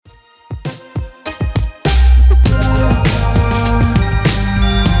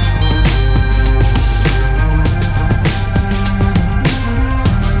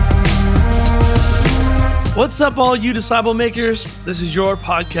What's up, all you disciple makers? This is your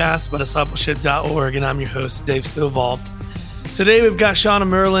podcast by discipleship.org, and I'm your host, Dave Stovall. Today, we've got Shawna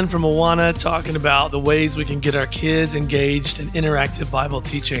Murlin from Awana talking about the ways we can get our kids engaged in interactive Bible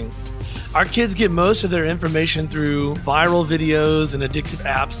teaching. Our kids get most of their information through viral videos and addictive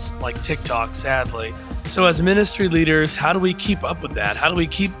apps like TikTok, sadly. So as ministry leaders, how do we keep up with that? How do we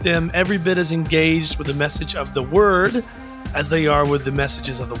keep them every bit as engaged with the message of the Word as they are with the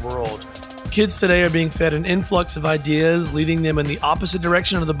messages of the world? Kids today are being fed an influx of ideas, leading them in the opposite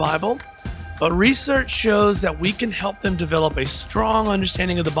direction of the Bible. But research shows that we can help them develop a strong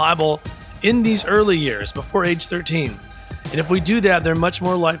understanding of the Bible in these early years, before age 13. And if we do that, they're much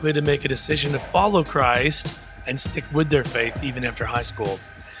more likely to make a decision to follow Christ and stick with their faith even after high school.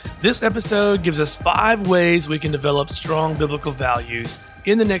 This episode gives us 5 ways we can develop strong biblical values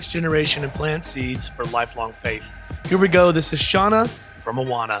in the next generation and plant seeds for lifelong faith. Here we go. This is Shawna from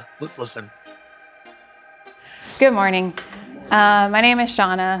Awana. Let's listen. Good morning. My name is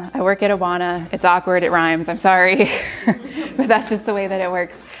Shawna. I work at Awana. It's awkward. It rhymes. I'm sorry. But that's just the way that it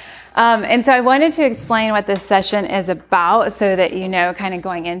works. And so I wanted to explain what this session is about so that you know kind of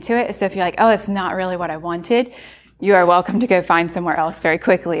going into it. So if you're like, oh, it's not really what I wanted, you are welcome to go find somewhere else very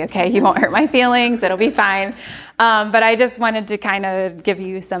quickly, okay? You won't hurt my feelings. It'll be fine. But I just wanted to kind of give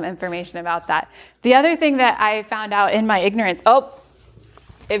you some information about that. The other thing that I found out in my ignorance,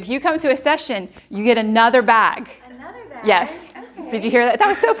 if you come to a session, you get another bag. Another bag? Yes. Okay. Did you hear that? That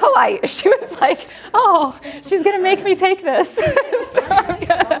was so polite. She was like, oh, she's going to make me take this.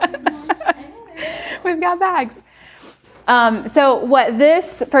 We've got bags. So what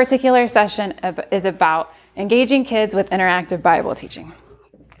this particular session is about, engaging kids with interactive Bible teaching.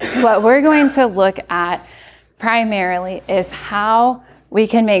 What we're going to look at primarily is how we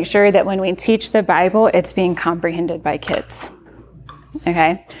can make sure that when we teach the Bible, it's being comprehended by kids.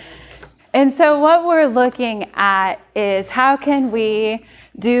 Okay? And so what we're looking at is how can we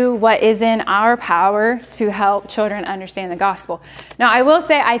do what is in our power to help children understand the gospel. Now, I will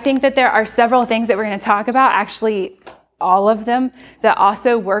say, I think that there are several things that we're going to talk about, actually all of them, that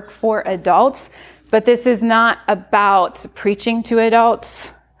also work for adults, but this is not about preaching to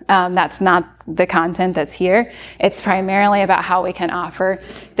adults. That's not the content that's here. It's primarily about how we can offer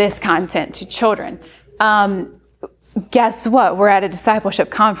this content to children. Guess what? We're at a discipleship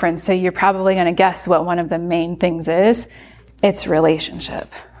conference, so you're probably going to guess what one of the main things is. It's relationship.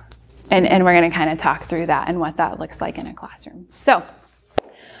 And we're going to kind of talk through that and what that looks like in a classroom. So,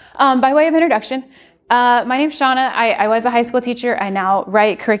 by way of introduction, my name's Shawna. I was a high school teacher. I now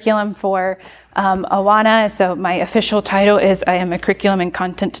write curriculum for Awana. So my official title is I am a curriculum and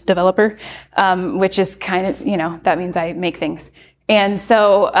content developer, which is kind of, that means I make things. And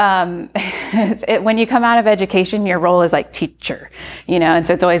so when you come out of education, your role is like teacher, and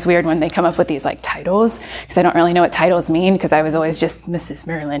so it's always weird when they come up with these like titles, because I don't really know what titles mean, because I was always just Mrs.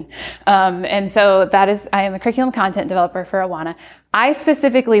 Murlin. And so I am a curriculum content developer for Awana. I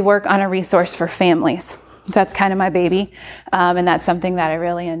specifically work on a resource for families. So that's kind of my baby, and that's something that I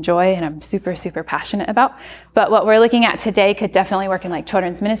really enjoy and I'm super, super passionate about. But what we're looking at today could definitely work in like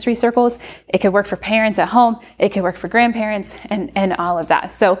children's ministry circles. It could work for parents at home. It could work for grandparents and all of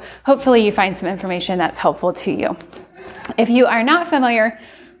that. So hopefully you find some information that's helpful to you. If you are not familiar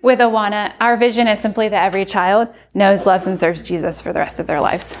with Awana, our vision is simply that every child knows, loves, and serves Jesus for the rest of their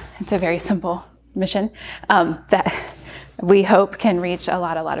lives. It's a very simple mission that we hope can reach a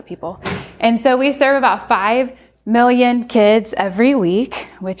lot of people. And so we serve about 5 million kids every week,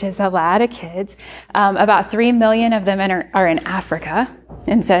 which is a lot of kids. About 3 million of them are in Africa.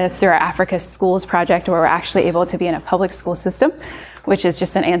 And so it's through our Africa Schools project where we're actually able to be in a public school system, which is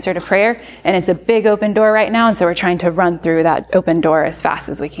just an answer to prayer. And it's a big open door right now. And so we're trying to run through that open door as fast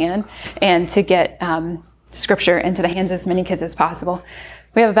as we can and to get scripture into the hands of as many kids as possible.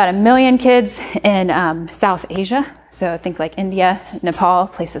 We have about 1 million kids in South Asia. So think like India, Nepal,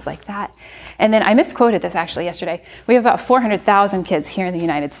 places like that. And then I misquoted this actually yesterday. We have about 400,000 kids here in the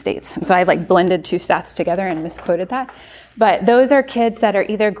United States. And so I like blended 2 stats together and misquoted that. But those are kids that are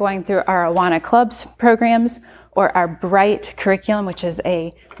either going through our Awana Clubs programs or our Bright curriculum, which is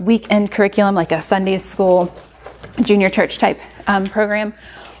a weekend curriculum, like a Sunday school, junior church type program,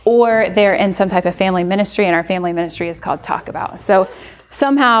 or they're in some type of family ministry, and our family ministry is called Talk About. So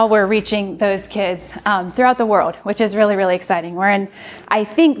somehow we're reaching those kids throughout the world, which is really, really exciting. We're in, I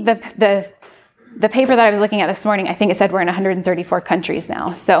think the paper that I was looking at this morning, I think it said we're in 134 countries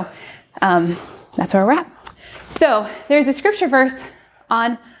now. So that's where we're at. So there's a scripture verse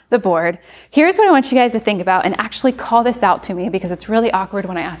on the board. Here's what I want you guys to think about, and actually call this out to me because it's really awkward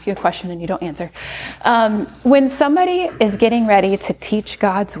when I ask you a question and you don't answer. When somebody is getting ready to teach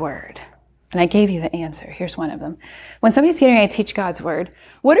God's word, And I gave you the answer. Here's one of them. When somebody's getting ready to teach God's word,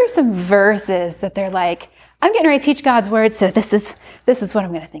 what are some verses that they're like, I'm getting ready to teach God's word, so this is what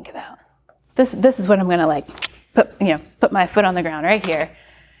I'm going to think about. This is what I'm going to like put my foot on the ground right here.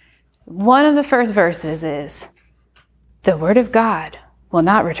 One of the first verses is, the word of God will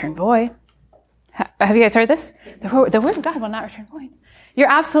not return void. Have you guys heard this? The word of God will not return void. You're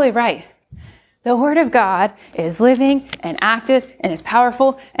absolutely right. The word of God is living and active and is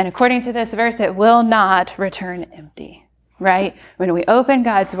powerful. And according to this verse, it will not return empty, right? When we open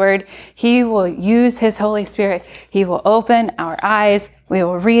God's word, he will use his Holy Spirit. He will open our eyes. We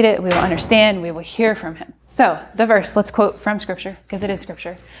will read it. We will understand. We will hear from him. So the verse, let's quote from scripture, because it is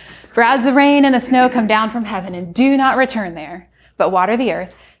scripture. For as the rain and the snow come down from heaven and do not return there, but water the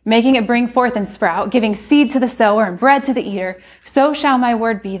earth, making it bring forth and sprout, giving seed to the sower and bread to the eater, so shall my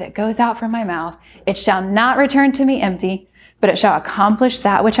word be that goes out from my mouth. It shall not return to me empty, but it shall accomplish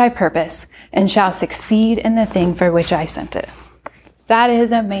that which I purpose and shall succeed in the thing for which I sent it. That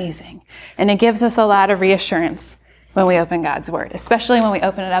is amazing. And it gives us a lot of reassurance when we open God's word, especially when we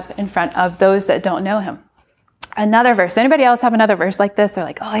open it up in front of those that don't know him. Another verse. Anybody else have another verse like this? They're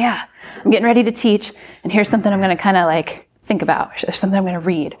like, oh yeah, I'm getting ready to teach, and here's something I'm going to kind of like think about. There's something I'm going to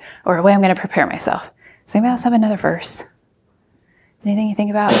read, or a way I'm going to prepare myself. Does anybody else have another verse? Anything you think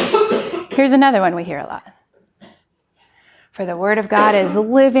about? Here's another one we hear a lot. For the word of God is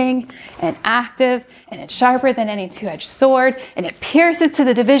living and active, and it's sharper than any two-edged sword, and it pierces to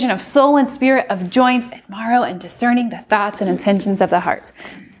the division of soul and spirit, of joints and marrow, and discerning the thoughts and intentions of the heart.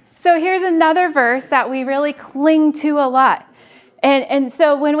 So here's another verse that we really cling to a lot. And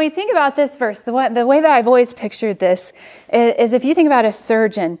so when we think about this verse, the way that I've always pictured this is if you think about a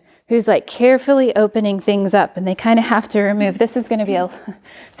surgeon who's like carefully opening things up, and they kind of have to remove, this is going to be a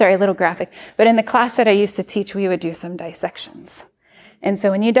little graphic, but in the class that I used to teach, we would do some dissections. And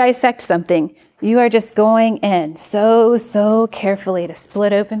so when you dissect something, you are just going in so carefully to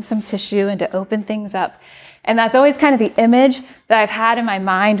split open some tissue and to open things up. And that's always kind of the image that I've had in my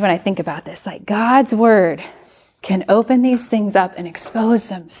mind when I think about this, like God's word can open these things up and expose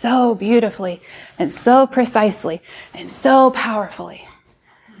them so beautifully and so precisely and so powerfully.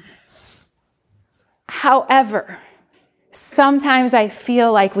 However, sometimes I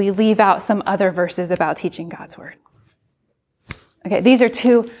feel like we leave out some other verses about teaching God's word. Okay, these are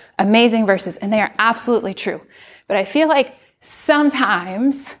two amazing verses, and they are absolutely true. But I feel like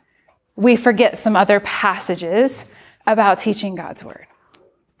sometimes we forget some other passages about teaching God's word.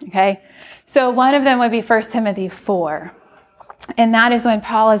 Okay? So one of them would be 1 Timothy 4. And that is when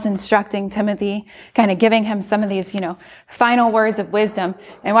Paul is instructing Timothy, kind of giving him some of these, final words of wisdom.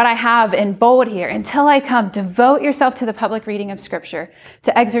 And what I have in bold here, until I come, devote yourself to the public reading of scripture,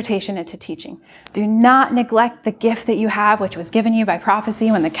 to exhortation and to teaching. Do not neglect the gift that you have, which was given you by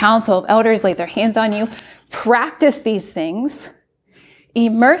prophecy when the council of elders laid their hands on you. Practice these things.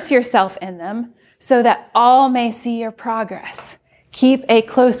 Immerse yourself in them so that all may see your progress. Keep a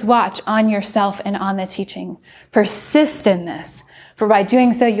close watch on yourself and on the teaching. Persist in this, for by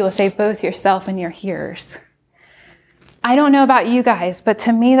doing so, you will save both yourself and your hearers. I don't know about you guys, but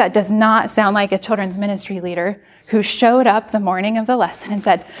to me, that does not sound like a children's ministry leader who showed up the morning of the lesson and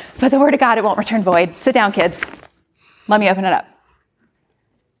said, but the word of God, it won't return void. Sit down, kids. Let me open it up.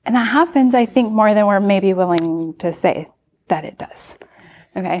 And that happens, I think, more than we're maybe willing to say that it does.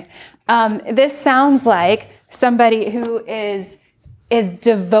 Okay. This sounds like somebody who is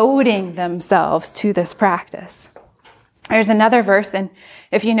devoting themselves to this practice. There's another verse, and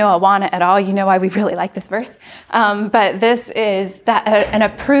if you know Awana at all, you know why we really like this verse. But this is that an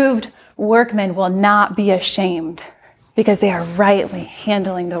approved workman will not be ashamed because they are rightly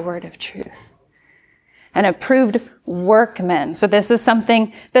handling the word of truth. An approved workman. So this is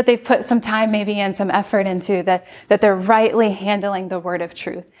something that they've put some time maybe and some effort into, that they're rightly handling the word of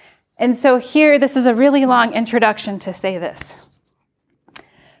truth. And so here, this is a really long introduction to say this.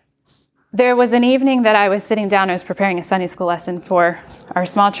 There was an evening that I was sitting down, I was preparing a Sunday school lesson for our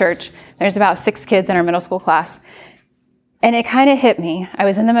small church. There's about 6 kids in our middle school class. And it kind of hit me. I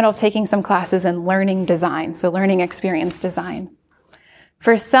was in the middle of taking some classes in learning design, so learning experience design.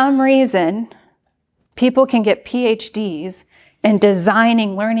 For some reason, people can get PhDs in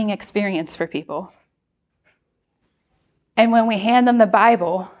designing learning experience for people. And when we hand them the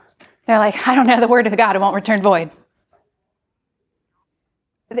Bible, they're like, I don't know the word of God, it won't return void.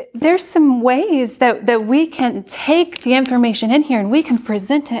 There's some ways that we can take the information in here and we can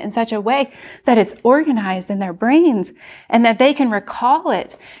present it in such a way that it's organized in their brains and that they can recall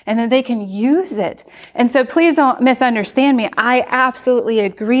it and that they can use it. And so please don't misunderstand me. I absolutely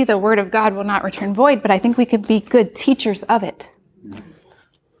agree the word of God will not return void, but I think we could be good teachers of it.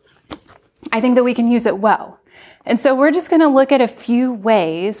 I think that we can use it well. And so we're just going to look at a few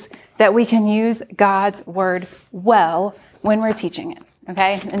ways that we can use God's word well when we're teaching it.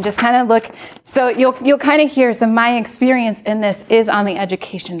 Okay, and just kind of look. So you'll kind of hear. So my experience in this is on the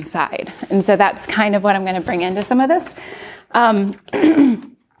education side, and so that's kind of what I'm going to bring into some of this.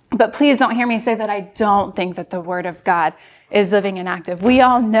 But please don't hear me say that I don't think that the Word of God is living and active. We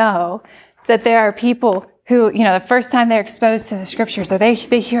all know that there are people who, the first time they're exposed to the Scriptures, or they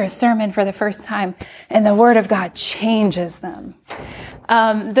hear a sermon for the first time, and the Word of God changes them.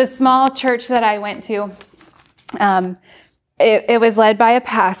 The small church that I went to. It was led by a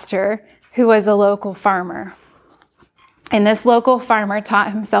pastor who was a local farmer. And this local farmer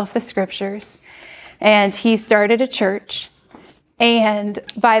taught himself the scriptures. And he started a church. And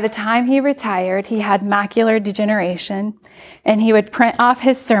by the time he retired, he had macular degeneration. And he would print off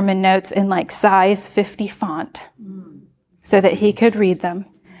his sermon notes in like size 50 font so that he could read them.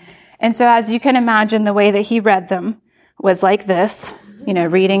 And so as you can imagine, the way that he read them was like this,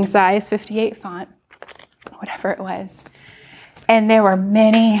 reading size 58 font, whatever it was. And there were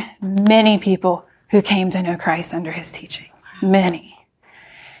many, many people who came to know Christ under his teaching. Many.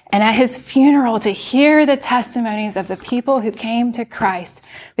 And at his funeral, to hear the testimonies of the people who came to Christ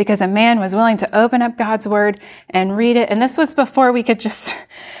because a man was willing to open up God's word and read it. And this was before we could just,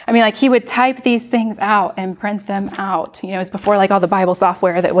 he would type these things out and print them out. It was before all the Bible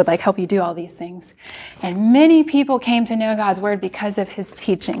software that would help you do all these things. And many people came to know God's word because of his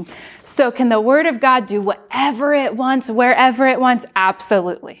teaching. So can the word of God do whatever it wants, wherever it wants?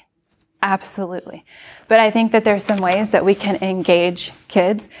 Absolutely. Absolutely. But I think that there's some ways that we can engage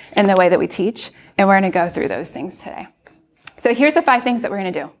kids in the way that we teach, and we're going to go through those things today. So here's the 5 things that we're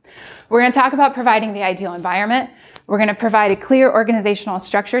going to do. We're going to talk about providing the ideal environment. We're going to provide a clear organizational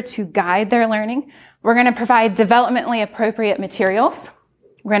structure to guide their learning. We're going to provide developmentally appropriate materials.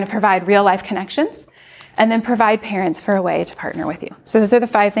 We're going to provide real-life connections, and then provide parents for a way to partner with you. So those are the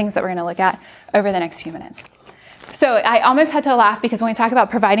 5 things that we're going to look at over the next few minutes. So I almost had to laugh because when we talk about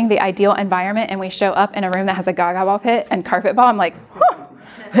providing the ideal environment and we show up in a room that has a gaga ball pit and carpet ball, I'm like,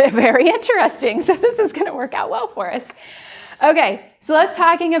 very interesting. So this is going to work out well for us. Okay, so let's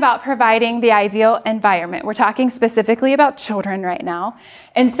talking about providing the ideal environment. We're talking specifically about children right now.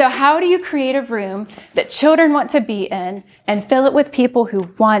 And so how do you create a room that children want to be in and fill it with people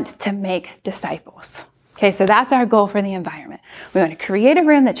who want to make disciples? Okay, so that's our goal for the environment. We want to create a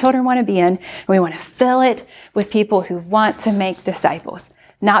room that children want to be in, and we want to fill it with people who want to make disciples.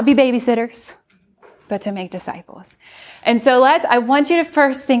 Not be babysitters, but to make disciples. And so I want you to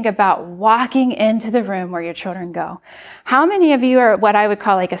first think about walking into the room where your children go. How many of you are what I would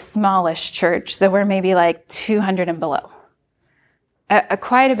call a smallish church? So we're maybe 200 and below.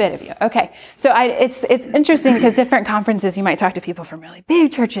 Quite a bit of you. Okay, so it's interesting because different conferences, you might talk to people from really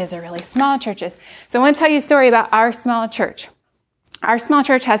big churches or really small churches. So I want to tell you a story about our small church. Our small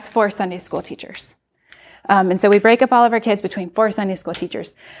church has 4 Sunday school teachers. And so we break up all of our kids between 4 Sunday school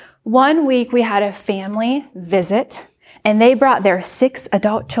teachers. One week we had a family visit, and they brought their 6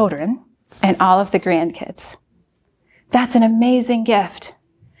 adult children and all of the grandkids. That's an amazing gift.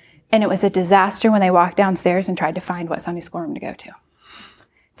 And it was a disaster when they walked downstairs and tried to find what Sunday school room to go to.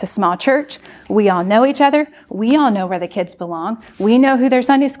 It's a small church. We all know each other. We all know where the kids belong. We know who their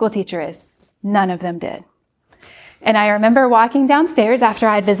Sunday school teacher is. None of them did. And I remember walking downstairs after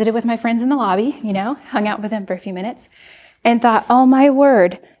I had visited with my friends in the lobby, hung out with them for a few minutes, and thought, oh my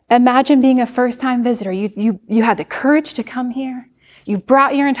word, imagine being a first-time visitor. You had the courage to come here. You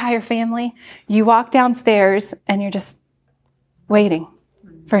brought your entire family. You walk downstairs and you're just waiting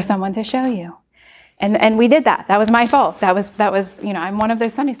for someone to show you. And we did that. That was my fault. That was, I'm one of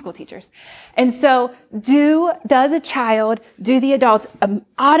those Sunday school teachers. And so does a child, do the adults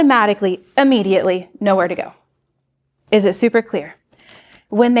automatically, immediately know where to go? Is it super clear?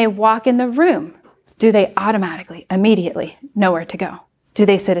 When they walk in the room, do they automatically, immediately know where to go? Do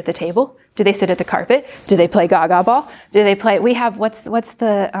they sit at the table? Do they sit at the carpet? Do they play gaga ball? Do they play, we have, what's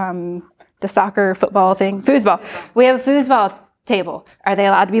the soccer football thing? Foosball. We have a foosball table. Are they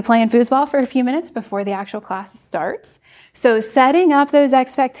allowed to be playing foosball for a few minutes before the actual class starts? So setting up those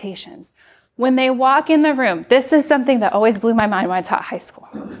expectations. When they walk in the room, this is something that always blew my mind when I taught high school.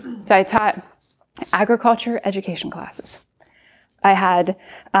 So I taught agriculture education classes. I had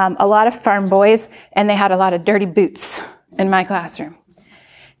a lot of farm boys, and they had a lot of dirty boots in my classroom.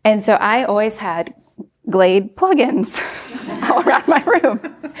 And so I always had Glade plugins all around my room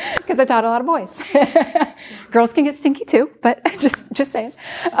because I taught a lot of boys. Girls can get stinky too, but just saying.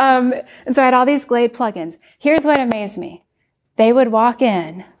 And so I had all these Glade plugins. Here's what amazed me. They would walk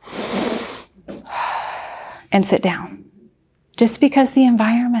in and sit down just because the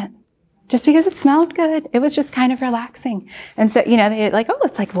environment just because it smelled good. It was just kind of relaxing. And so, they like, oh,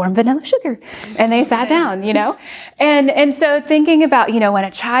 it's like warm vanilla sugar. And they sat down, And so thinking about, when a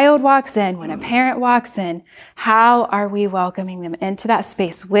child walks in, when a parent walks in, how are we welcoming them into that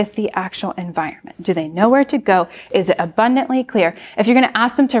space with the actual environment? Do they know where to go? Is it abundantly clear? If you're going to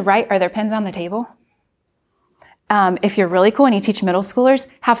ask them to write, are there pens on the table? If you're really cool and you teach middle schoolers,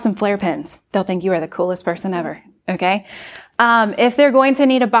 have some flare pens. They'll think you are the coolest person ever, okay? If they're going to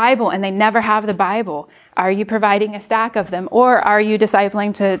need a Bible and they never have the Bible, are you providing a stack of them? Or are you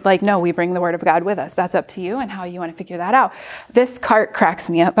discipling to no, we bring the Word of God with us. That's up to you and how you want to figure that out. This cart cracks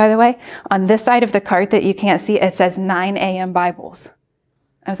me up, by the way. On this side of the cart that you can't see, it says 9 a.m. Bibles.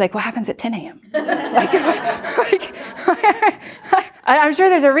 I was like, what happens at 10 a.m.? I'm sure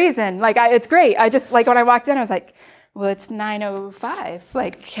there's a reason. It's great. I just, when I walked in, I was like, well, it's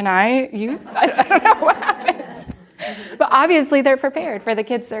 9:05. Can I don't know what happens. But obviously they're prepared for the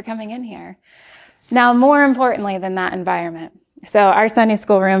kids that are coming in here. Now, more importantly than that environment. So our Sunday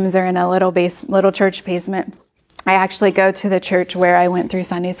school rooms are in a little church basement. I actually go to the church where I went through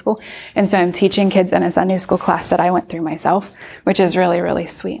Sunday school. And so I'm teaching kids in a Sunday school class that I went through myself, which is really, really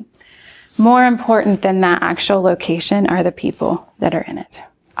sweet. More important than that actual location are the people that are in it,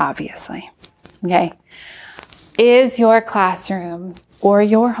 obviously. Okay? Is your classroom or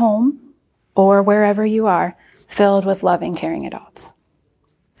your home or wherever you are filled with loving, caring adults?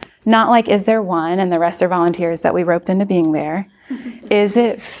 Not is there one and the rest are volunteers that we roped into being there? Is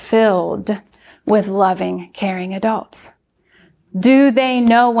it filled with loving, caring adults? Do they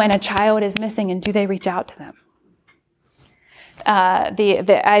know when a child is missing and do they reach out to them?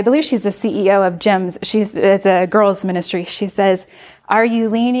 I believe she's the CEO of GEMS. It's a girls' ministry. She says, are you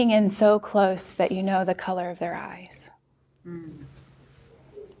leaning in so close that you know the color of their eyes?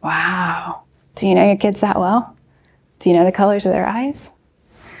 Wow. Do you know your kids that well? Do you know the colors of their eyes?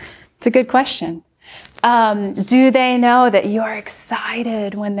 It's a good question. Do they know that you're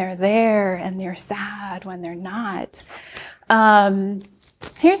excited when they're there and you're sad when they're not?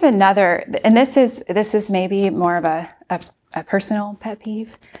 Here's another, and this is maybe more of a personal pet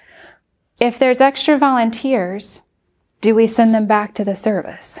peeve. If there's extra volunteers, do we send them back to the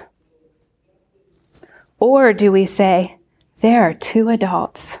service? Or do we say, there are 2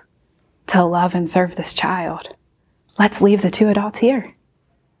 adults to love and serve this child. Let's leave the 2 adults here.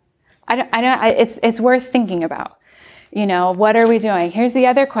 It's worth thinking about. What are we doing? Here's the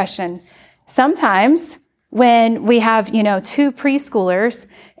other question. Sometimes when we have, 2 preschoolers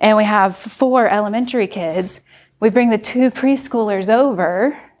and we have 4 elementary kids, we bring the 2 preschoolers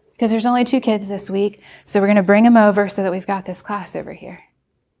over because there's only 2 kids this week. So we're going to bring them over so that we've got this class over here.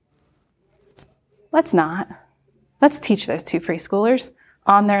 Let's not. Let's teach those 2 preschoolers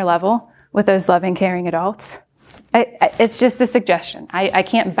on their level with those loving, caring adults. It's just a suggestion. I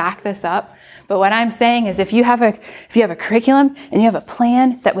can't back this up. But what I'm saying is if you have a curriculum and you have a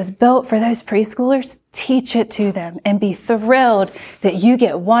plan that was built for those preschoolers, teach it to them and be thrilled that you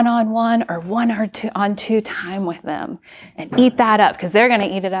get one-on-one or one-on-two time with them and eat that up because they're going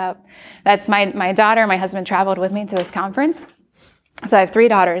to eat it up. That's my daughter and my husband traveled with me to this conference. So I have 3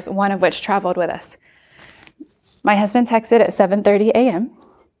 daughters, one of which traveled with us. My husband texted at 7:30 a.m.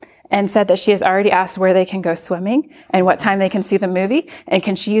 and said that she has already asked where they can go swimming and what time they can see the movie. And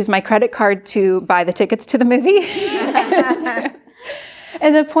can she use my credit card to buy the tickets to the movie?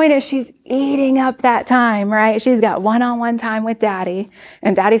 And the point is she's eating up that time, right? She's got one-on-one time with Daddy.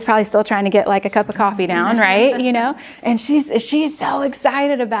 And Daddy's probably still trying to get a cup of coffee down, right? And she's so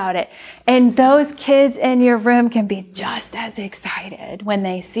excited about it. And those kids in your room can be just as excited when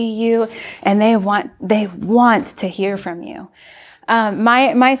they see you and they want to hear from you.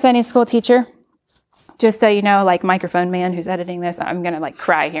 My Sunday school teacher, just so you know, microphone man who's editing this, I'm going to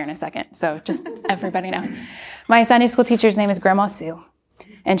cry here in a second. So just everybody know. My Sunday school teacher's name is Grandma Sue.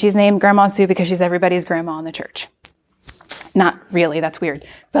 And she's named Grandma Sue because she's everybody's grandma in the church. Not really, that's weird.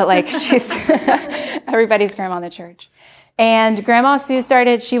 But she's everybody's grandma in the church. And Grandma Sue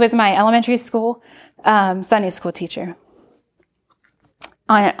she was my elementary school Sunday school teacher.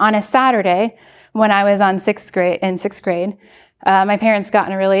 On a Saturday, when I was in sixth grade, my parents got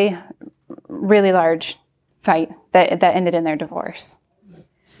in a really, really large fight that ended in their divorce.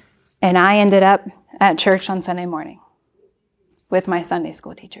 And I ended up at church on Sunday morning with my Sunday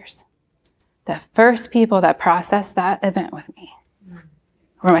school teachers. The first people that processed that event with me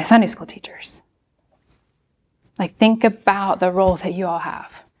were my Sunday school teachers. Think about the role that you all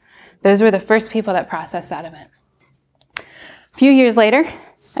have. Those were the first people that processed that event. A few years later,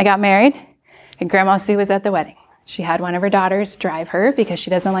 I got married, and Grandma Sue was at the wedding. She had one of her daughters drive her because she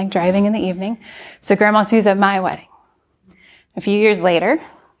doesn't like driving in the evening. So Grandma Sue's at my wedding. A few years later,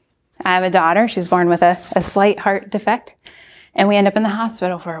 I have a daughter. She's born with a slight heart defect, and we end up in the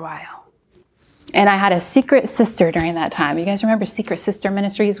hospital for a while. And I had a secret sister during that time. You guys remember secret sister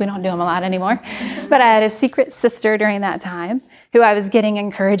ministries? We don't do them a lot anymore. But I had a secret sister during that time who I was getting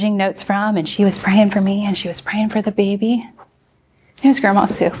encouraging notes from, and she was praying for me, and she was praying for the baby. It was Grandma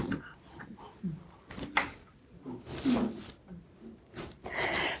Sue.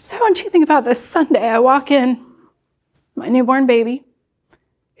 So I want you to think about this Sunday. I walk in, my newborn baby,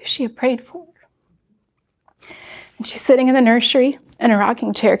 who she had prayed for. And she's sitting in the nursery in a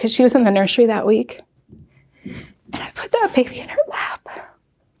rocking chair because she was in the nursery that week. And I put that baby in her lap.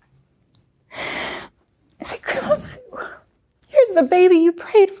 I said, Grandma Sue, here's the baby you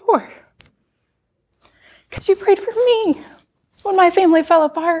prayed for. Because you prayed for me when my family fell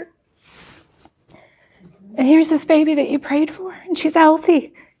apart. And here's this baby that you prayed for. And she's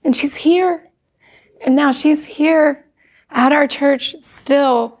healthy. And she's here. And now she's here at our church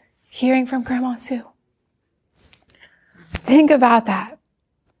still hearing from Grandma Sue. Think about that.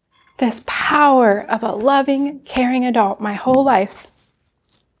 This power of a loving, caring adult my whole life.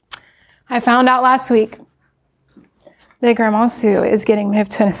 I found out last week that Grandma Sue is getting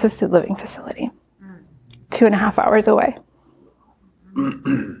moved to an assisted living facility 2.5 hours away.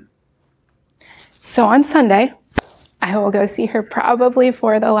 So on Sunday, I will go see her probably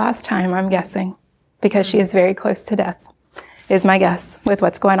for the last time, I'm guessing, because she is very close to death, is my guess, with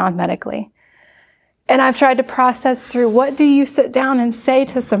what's going on medically. And I've tried to process through, what do you sit down and say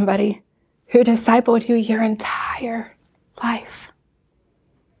to somebody who discipled you your entire life?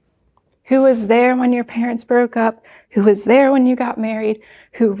 Who was there when your parents broke up? Who was there when you got married?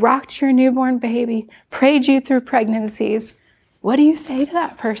 Who rocked your newborn baby? Prayed you through pregnancies? What do you say to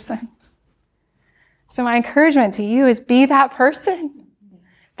that person? So my encouragement to you is be that person.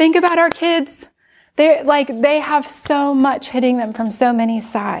 Think about our kids. They have so much hitting them from so many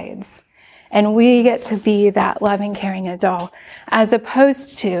sides. And we get to be that loving, caring adult, as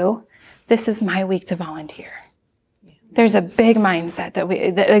opposed to, this is my week to volunteer. There's a big mindset that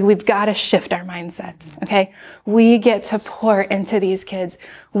we've got to shift our mindsets, okay? We get to pour into these kids.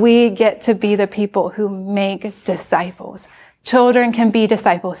 We get to be the people who make disciples. Children can be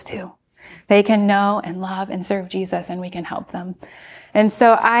disciples too. They can know and love and serve Jesus, and we can help them. And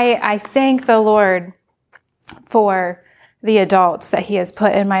so I thank the Lord for the adults that he has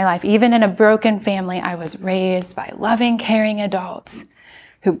put in my life. Even in a broken family, I was raised by loving, caring adults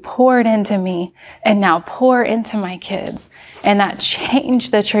who poured into me and now pour into my kids. And that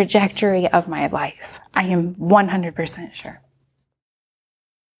changed the trajectory of my life. I am 100% sure.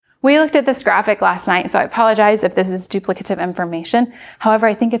 We looked at this graphic last night, so I apologize if this is duplicative information. However,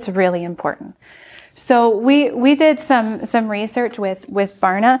 I think it's really important. So we did some research with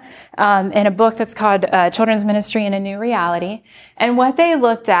Barna in a book that's called Children's Ministry in a New Reality. And what they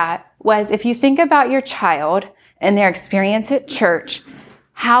looked at was, if you think about your child and their experience at church,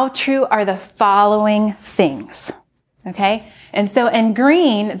 how true are the following things? Okay? And so in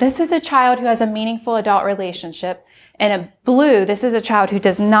green, this is a child who has a meaningful adult relationship. And in blue, this is a child who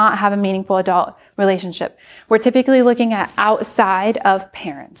does not have a meaningful adult relationship. We're typically looking at outside of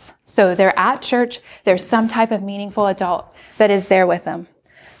parents. So they're at church, there's some type of meaningful adult that is there with them.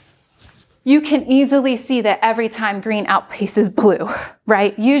 You can easily see that every time green outpaces blue,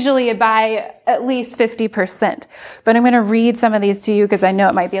 right? Usually by at least 50%. But I'm going to read some of these to you because I know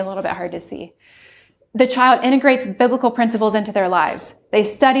it might be a little bit hard to see. The child integrates biblical principles into their lives. They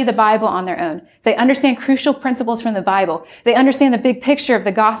study the Bible on their own. They understand crucial principles from the Bible. They understand the big picture of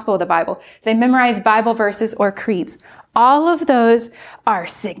the gospel of the Bible. They memorize Bible verses or creeds. All of those are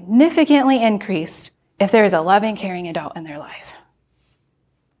significantly increased if there is a loving, caring adult in their life.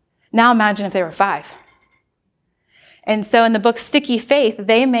 Now imagine if they were 5. And so in the book Sticky Faith,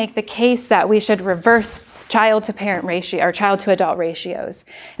 they make the case that we should reverse child to parent ratio or child to adult ratios.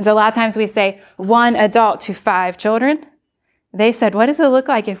 And so a lot of times we say 1 adult to 5 children. They said, what does it look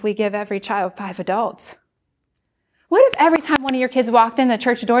like if we give every child 5 adults? What if every time one of your kids walked in the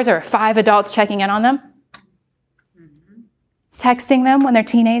church doors, there were 5 adults checking in on them? Texting them when they're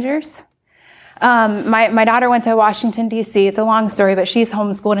teenagers? My daughter went to Washington, D.C. It's a long story, but she's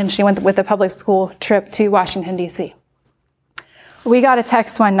homeschooled and she went with a public school trip to Washington, D.C. We got a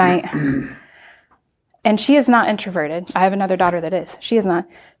text one night. And she is not introverted. I have another daughter that is. She is not.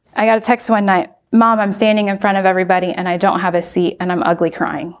 I got a text one night, Mom, I'm standing in front of everybody and I don't have a seat and I'm ugly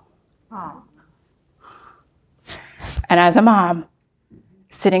crying. Oh. And as a mom,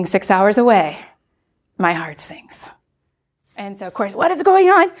 sitting 6 hours away, my heart sinks. And so, of course, what is going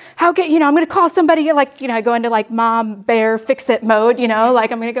on? How can, I'm going to call somebody, I go into mom bear fix it mode, I'm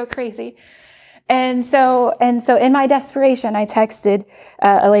going to go crazy. And so in my desperation, I texted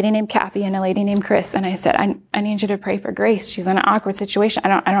a lady named Cappy and a lady named Chris, and I said, I need you to pray for Grace. She's in an awkward situation. I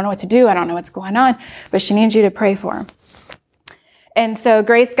don't know what to do. I don't know what's going on, but she needs you to pray for him. And so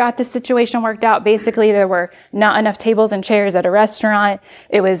Grace got the situation worked out. Basically, there were not enough tables and chairs at a restaurant.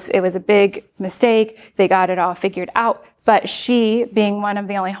 It was a big mistake. They got it all figured out. But she, being one of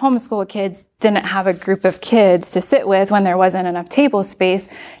the only homeschool kids, didn't have a group of kids to sit with when there wasn't enough table space.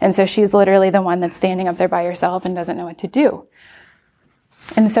 And so she's literally the one that's standing up there by herself and doesn't know what to do.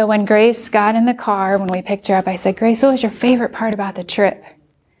 And so when Grace got in the car, when we picked her up, I said, Grace, what was your favorite part about the trip?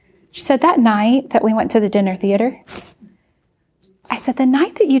 She said, that night that we went to the dinner theater. I said, the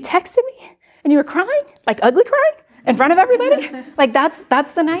night that you texted me and you were crying, like ugly crying in front of everybody? Like that's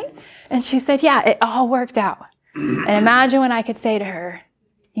the night? And she said, yeah, it all worked out. And imagine when I could say to her,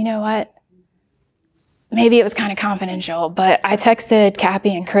 you know what? Maybe it was kind of confidential, but I texted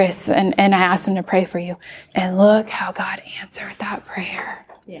Cappy and Chris and I asked them to pray for you. And look how God answered that prayer.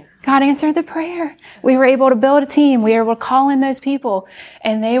 Yeah. God answered the prayer. We were able to build a team. We were able to call in those people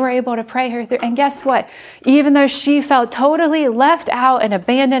and they were able to pray her through. And guess what? Even though she felt totally left out and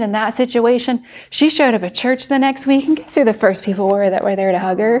abandoned in that situation, she showed up at church the next week. And guess who the first people were that were there to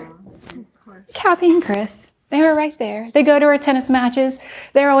hug her? Cappy and Chris. They were right there. They go to her tennis matches.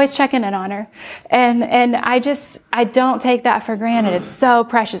 They're always checking in on her. And I don't take that for granted. It's so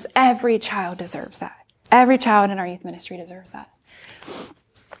precious. Every child deserves that. Every child in our youth ministry deserves that.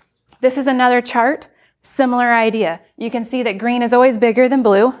 This is another chart, similar idea. You can see that green is always bigger than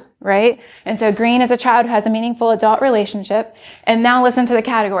blue, right? And so green is a child who has a meaningful adult relationship. And now listen to the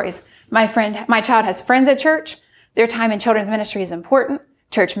categories. My child has friends at church. Their time in children's ministry is important.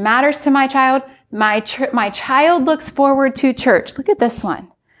 Church matters to my child. My child looks forward to church. Look at this one.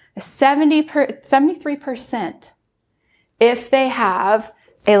 73% if they have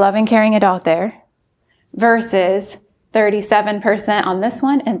a loving, caring adult there versus 37% on this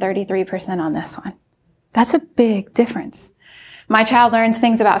one and 33% on this one. That's a big difference. My child learns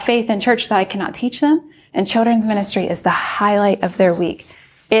things about faith in church that I cannot teach them, and children's ministry is the highlight of their week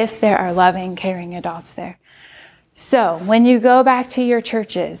if there are loving, caring adults there. So when you go back to your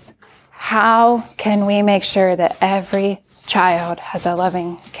churches, how can we make sure that every child has a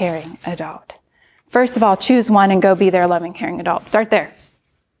loving, caring adult? First of all, choose one and go be their loving, caring adult. Start there.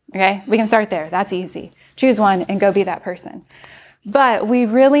 Okay? We can start there. That's easy. Choose one and go be that person. But we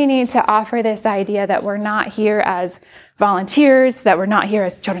really need to offer this idea that we're not here as volunteers, that we're not here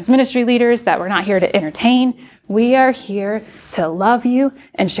as children's ministry leaders, that we're not here to entertain. We are here to love you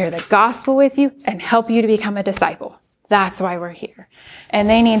and share the gospel with you and help you to become a disciple. That's why we're here. And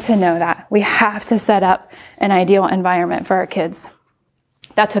they need to know that. We have to set up an ideal environment for our kids.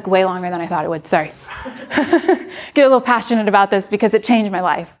 That took way longer than I thought it would. Sorry. Get a little passionate about this because it changed my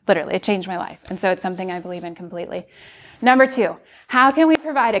life. Literally, it changed my life. And so it's something I believe in completely. Number 2, how can we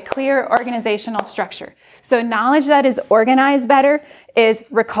provide a clear organizational structure? So knowledge that is organized better is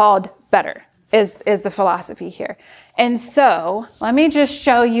recalled better, is the philosophy here. And so let me just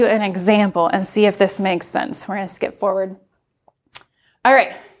show you an example and see if this makes sense. We're going to skip forward. All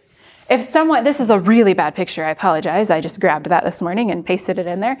right. This is a really bad picture. I apologize. I just grabbed that this morning and pasted it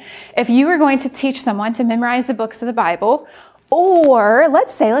in there. If you were going to teach someone to memorize the books of the Bible, or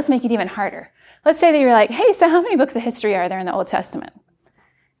let's make it even harder. Let's say that you're like, hey, so how many books of history are there in the Old Testament?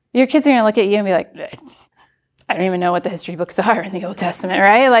 Your kids are going to look at you and be like, I don't even know what the history books are in the Old Testament,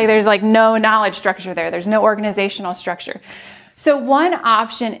 right? Like there's like no knowledge structure there. There's no organizational structure. So one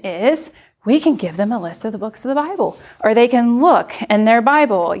option is we can give them a list of the books of the Bible, or they can look in their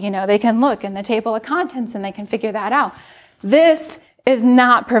Bible, they can look in the table of contents and they can figure that out. This is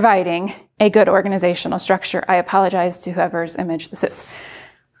not providing a good organizational structure. I apologize to whoever's image this is.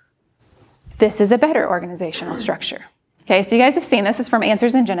 This is a better organizational structure. Okay, so you guys have seen this is from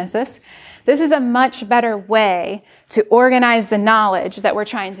Answers in Genesis. This is a much better way to organize the knowledge that we're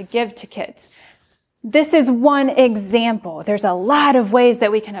trying to give to kids. This is one example. There's a lot of ways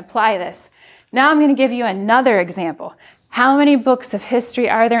that we can apply this. Now I'm going to give you another example. How many books of history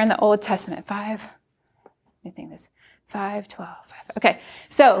are there in the Old Testament? 5? Let me think this. 5, 12, 5. Okay,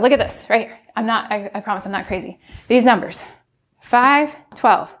 so look at this right here. I promise I'm not crazy. These numbers. 5,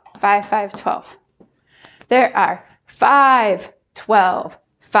 12, 5, 5, 12. There are 5, 12,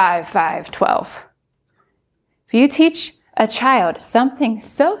 5, 5, 12. If you teach a child something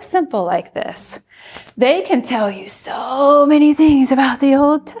so simple like this, they can tell you so many things about the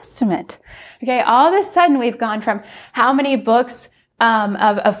Old Testament. Okay, all of a sudden we've gone from how many books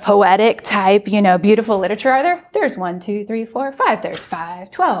of poetic type, beautiful literature are there? There's 1, 2, 3, 4, 5. There's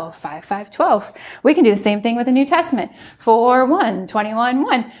 5, 12, 5, 5, 12. We can do the same thing with the New Testament. 4, 1, 21,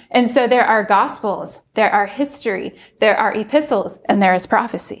 1. And so there are gospels, there are history, there are epistles, and there is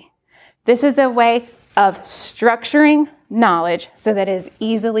prophecy. This is a way of structuring knowledge so that it is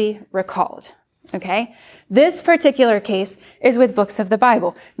easily recalled. Okay? This particular case is with books of the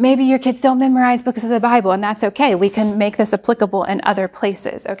Bible. Maybe your kids don't memorize books of the Bible, and that's okay. We can make this applicable in other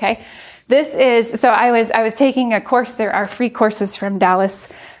places, okay? So I was taking a course. There are free courses from Dallas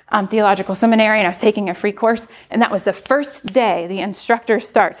Theological Seminary, and I was taking a free course, and that was the first day the instructor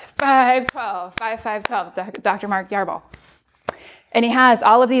starts, 512, 5512, Dr. Mark Yarball. And he has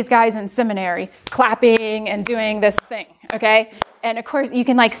all of these guys in seminary clapping and doing this thing, okay? And of course, you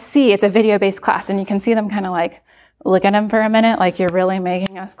can see it's a video-based class, and you can see them kind of look at him for a minute, like you're really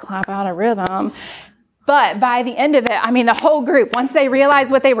making us clap out of rhythm. But by the end of it, the whole group, once they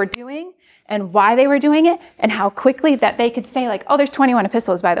realized what they were doing and why they were doing it and how quickly that they could say oh, there's 21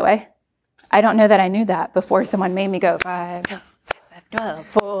 epistles, by the way. I don't know that I knew that before someone made me go 5, 12,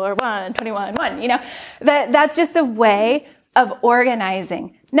 4, 1, 21, 1, That's just a way of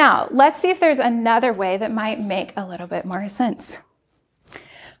organizing. Now, let's see if there's another way that might make a little bit more sense.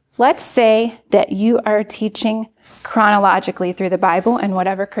 Let's say that you are teaching chronologically through the Bible and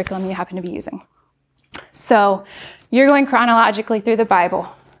whatever curriculum you happen to be using. So you're going chronologically through the Bible.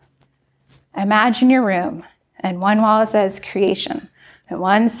 Imagine your room, and one wall says creation, and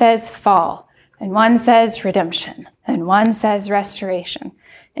one says fall, and one says redemption, and one says restoration.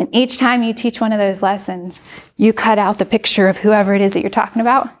 And each time you teach one of those lessons, you cut out the picture of whoever it is that you're talking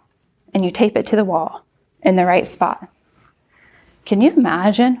about, and you tape it to the wall in the right spot. Can you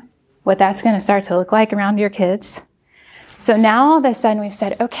imagine what that's going to start to look like around your kids? So now all of a sudden we've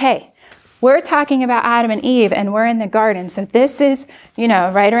said, okay, we're talking about Adam and Eve, and we're in the garden. So this is,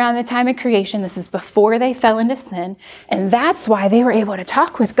 right around the time of creation. This is before they fell into sin. And that's why they were able to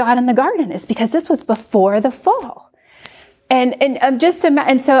talk with God in the garden, is because this was before the fall.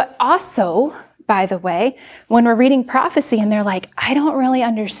 And so also, by the way, when we're reading prophecy and they're like, I don't really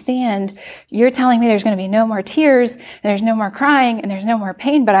understand. You're telling me there's going to be no more tears, and there's no more crying, and there's no more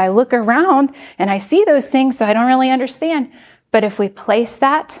pain, but I look around and I see those things, so I don't really understand. But if we place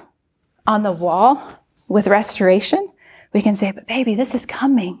that on the wall with restoration, we can say, but baby, this is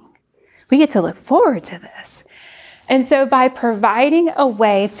coming. We get to look forward to this. And so by providing a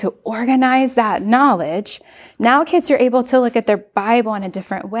way to organize that knowledge, now kids are able to look at their Bible in a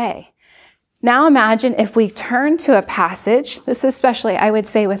different way. Now imagine if we turn to a passage, this is especially, I would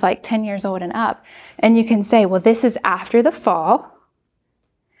say, with 10 years old and up, and you can say, well, this is after the fall,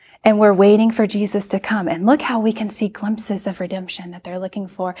 and we're waiting for Jesus to come. And look how we can see glimpses of redemption that they're looking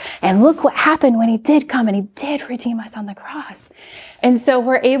for. And look what happened when he did come, and he did redeem us on the cross. And so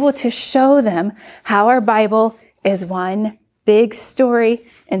we're able to show them how our Bible is one big story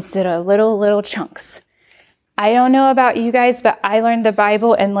instead of little chunks. I don't know about you guys, but I learned the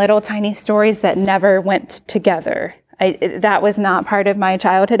Bible in little tiny stories that never went together. That was not part of my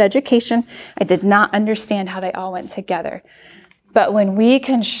childhood education. I did not understand how they all went together. But when we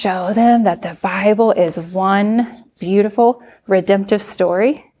can show them that the Bible is one beautiful redemptive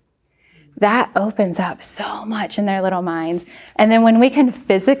story, that opens up so much in their little minds. And then when we can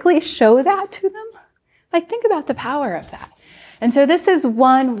physically show that to them, think about the power of that. And so this is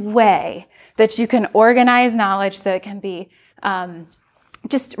one way that you can organize knowledge so it can be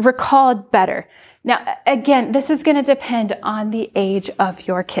just recalled better. Now, again, this is going to depend on the age of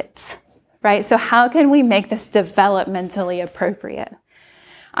your kids, right? So how can we make this developmentally appropriate?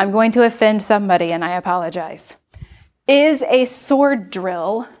 I'm going to offend somebody, and I apologize. Is a sword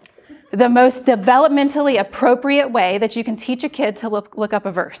drill the most developmentally appropriate way that you can teach a kid to look up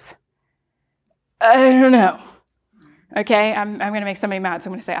a verse? I don't know. Okay, I'm going to make somebody mad, so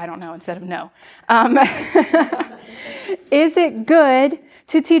I'm going to say I don't know instead of no. Is it good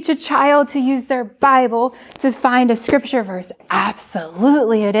to teach a child to use their Bible to find a scripture verse?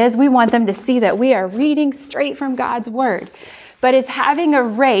 Absolutely it is. We want them to see that we are reading straight from God's word. But is having a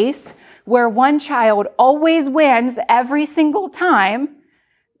race where one child always wins every single time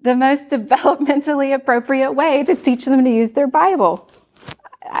the most developmentally appropriate way to teach them to use their Bible?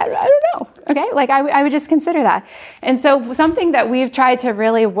 I don't know, okay? I would just consider that. And so something that we've tried to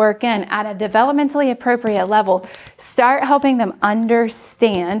really work in at a developmentally appropriate level, start helping them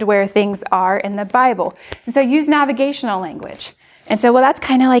understand where things are in the Bible. And so use navigational language. And so, well, that's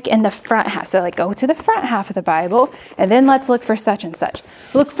kind of in the front half. So go to the front half of the Bible, and then let's look for such and such.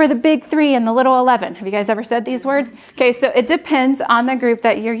 Look for the big 3 and the little 11. Have you guys ever said these words? Okay, so it depends on the group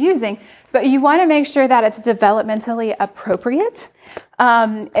that you're using. but you want to make sure that it's developmentally appropriate.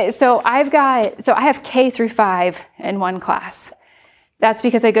 So I have K through 5 in one class. That's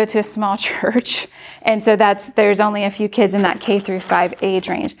because I go to a small church. And so there's only a few kids in that K through 5 age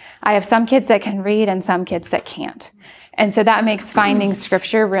range. I have some kids that can read and some kids that can't. And so that makes finding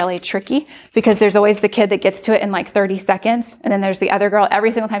scripture really tricky because there's always the kid that gets to it in like 30 seconds. And then there's the other girl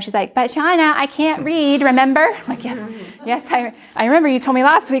every single time she's like, but Shawna, I can't read, remember? I'm like, yes, I remember you told me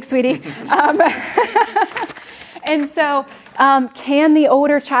last week, sweetie. And so can the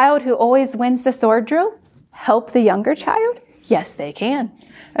older child who always wins the sword drill help the younger child? Yes, they can.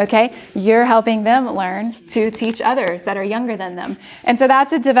 Okay, you're helping them learn to teach others that are younger than them. And so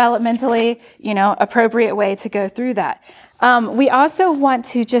that's a developmentally, appropriate way to go through that. We also want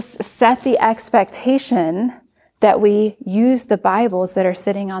to just set the expectation that we use the Bibles that are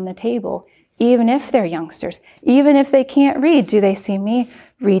sitting on the table, even if they're youngsters, even if they can't read. Do they see me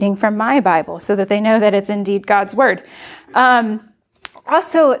reading from my Bible so that they know that it's indeed God's word?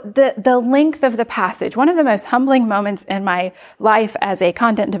 Also, the length of the passage. One of the most humbling moments in my life as a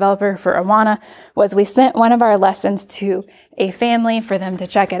content developer for Awana was we sent one of our lessons to a family for them to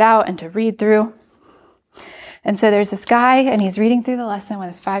check it out and to read through. And so there's this guy, and he's reading through the lesson with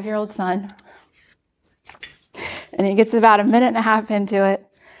his 5-year-old son. And he gets about a minute and a half into it.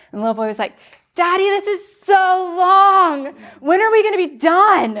 And the little boy was like, Daddy, this is so long. When are we going to be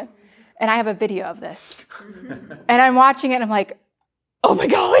done? And I have a video of this. And I'm watching it, and I'm like, oh my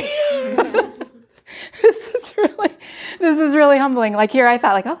golly, this is really humbling. Like here I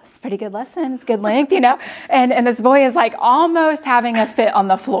thought like, oh, this is a pretty good lesson. It's good length, and this boy is like almost having a fit on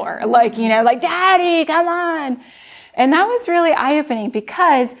the floor. Like, like, Daddy, come on. And that was really eye-opening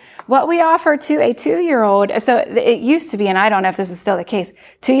because what we offer to a 2-year-old, so it used to be, and I don't know if this is still the case,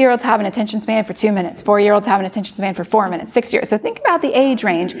 2-year-olds have an attention span for 2 minutes, 4-year-olds have an attention span for 4 minutes, 6-year-olds. So think about the age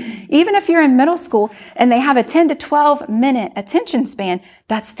range. Even if you're in middle school and they have a 10 to 12 minute attention span,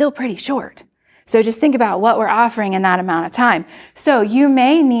 that's still pretty short. So just think about what we're offering in that amount of time. So you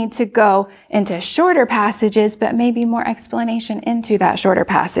may need to go into shorter passages, but maybe more explanation into that shorter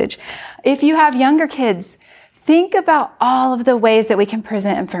passage. If you have younger kids, think about all of the ways that we can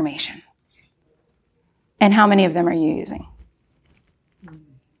present information. And how many of them are you using?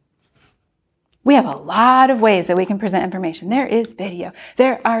 We have a lot of ways that we can present information. There is video.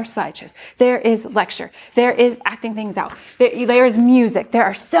 There are slideshows. There is lecture. There is acting things out. There is music. There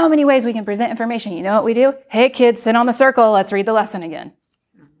are so many ways we can present information. You know what we do? Hey, kids, sit on the circle. Let's read the lesson again.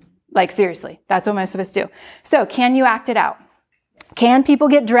 Like, seriously, that's what most of us do. So can you act it out? Can people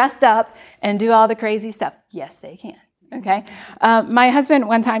get dressed up and do all the crazy stuff? Yes, they can. Okay. My husband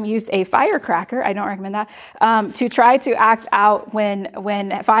one time used a firecracker, I don't recommend that, to try to act out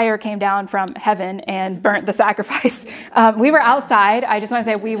when fire came down from heaven and burnt the sacrifice. We were outside. I just want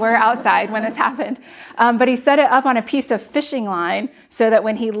to say we were outside when this happened. But he set it up on a piece of fishing line so that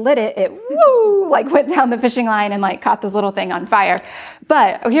when he lit it, it went down the fishing line and caught this little thing on fire.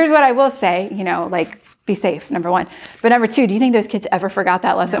 But here's what I will say, be safe, number one. But number two, do you think those kids ever forgot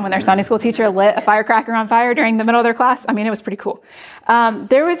that lesson when their Sunday school teacher lit a firecracker on fire during the middle of their class? I mean, it was pretty cool.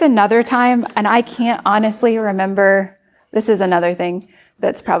 There was another time, and I can't honestly remember, this is another thing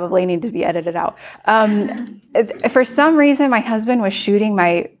that's probably needs to be edited out. For some reason, my husband was shooting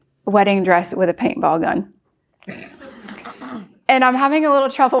my wedding dress with a paintball gun. And I'm having a little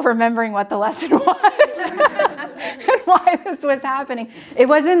trouble remembering what the lesson was and why this was happening. It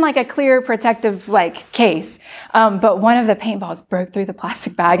wasn't a clear protective case, but one of the paintballs broke through the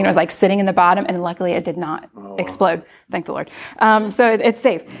plastic bag and it was sitting in the bottom, and luckily it did not explode. Thank the Lord. So it's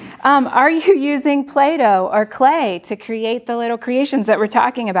safe. Are you using Play-Doh or clay to create the little creations that we're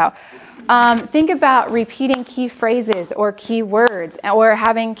talking about? Think about repeating key phrases or key words, or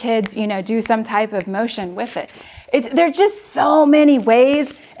having kids, do some type of motion with it. There's just so many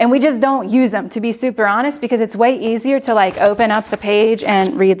ways, and we just don't use them, to be super honest, because it's way easier to open up the page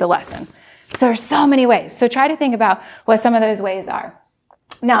and read the lesson. So there's so many ways. So try to think about what some of those ways are.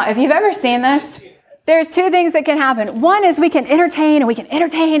 Now, if you've ever seen this, there's two things that can happen. One is we can entertain and we can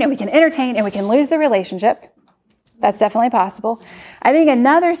entertain and we can entertain and we can lose the relationship. That's definitely possible. I think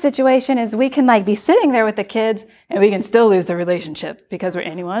another situation is we can be sitting there with the kids and we can still lose the relationship because we're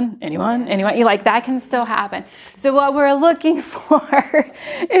anyone. That can still happen. So what we're looking for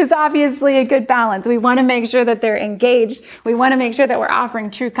is obviously a good balance. We want to make sure that they're engaged. We want to make sure that we're offering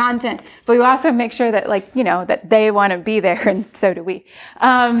true content, but we also make sure that that they want to be there, and so do we.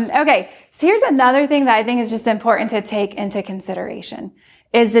 Okay. So here's another thing that I think is just important to take into consideration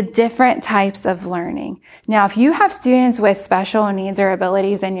is the different types of learning. Now, if you have students with special needs or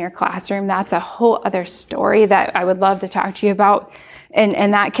abilities in your classroom, that's a whole other story that I would love to talk to you about.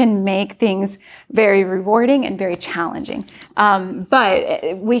 And that can make things very rewarding and very challenging.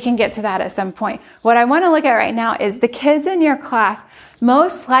 But we can get to that at some point. What I want to look at right now is the kids in your class,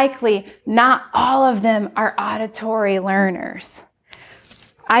 most likely not all of them are auditory learners.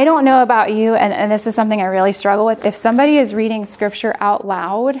 I don't know about you, and this is something I really struggle with. If somebody is reading scripture out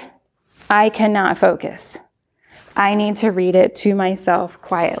loud, I cannot focus. I need to read it to myself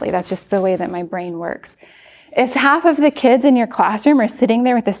quietly. That's just the way that my brain works. If half of the kids in your classroom are sitting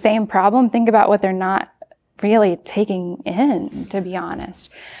there with the same problem, think about what they're not really taking in, to be honest.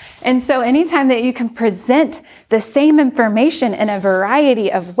 And so anytime that you can present the same information in a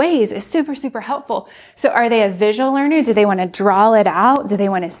variety of ways is super, super helpful. So are they a visual learner? Do they want to draw it out? Do they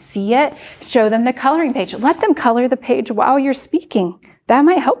want to see it? Show them the coloring page. Let them color the page while you're speaking. That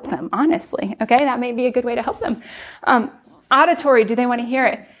might help them, honestly. Okay, that may be a good way to help them. Auditory, do they want to hear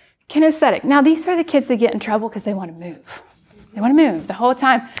it? Kinesthetic. Now, these are the kids that get in trouble because they want to move. They want to move the whole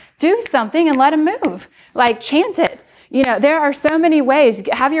time. Do something and let them move. Like chant it. You know, there are so many ways.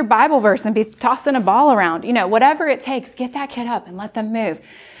 Have your Bible verse and be tossing a ball around. You know, whatever it takes, get that kid up and let them move.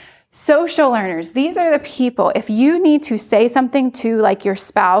 Social learners. These are the people. If you need to say something to like your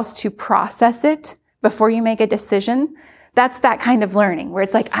spouse to process it before you make a decision, that's that kind of learning where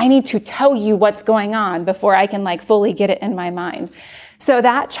it's like, I need to tell you what's going on before I can like fully get it in my mind. So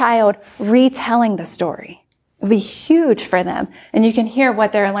that child retelling the story will be huge for them. And you can hear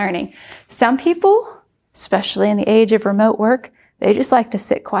what they're learning. Some people, especially in the age of remote work, they just like to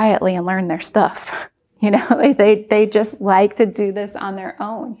sit quietly and learn their stuff. You know, they just like to do this on their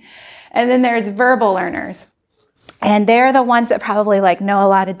own. And then there's verbal learners. And they're the ones that probably like know a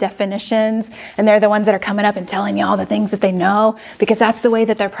lot of definitions. And they're the ones that are coming up and telling you all the things that they know because that's the way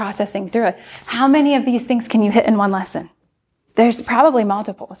that they're processing through it. How many of these things can you hit in one lesson? There's probably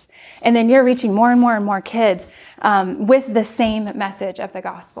multiples. And then you're reaching more and more and more kids with the same message of the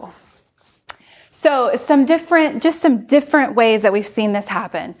gospel. So some different ways that we've seen this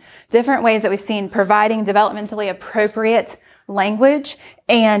happen. Different ways that we've seen providing developmentally appropriate language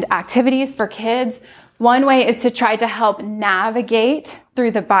and activities for kids. One way is to try to help navigate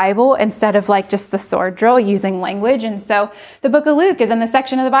through the Bible instead of like just the sword drill using language. And so the book of Luke is in the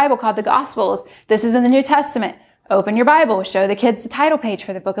section of the Bible called the Gospels. This is in the New Testament. Open your Bible, show the kids the title page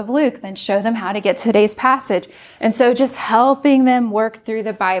for the book of Luke, then show them how to get to today's passage. And so just helping them work through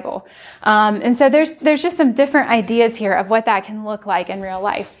the Bible. And so there's just some different ideas here of what that can look like in real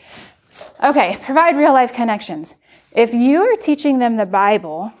life. Okay, provide real life connections. If you are teaching them the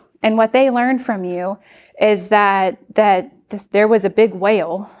Bible and what they learn from you is that there was a big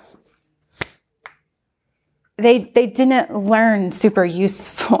whale, they didn't learn super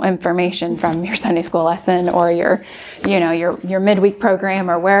useful information from your Sunday school lesson or your midweek program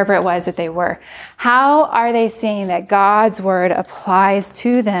or wherever it was that they were. How are they seeing that God's word applies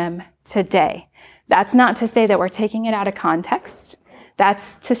to them today? That's not to say that we're taking it out of context.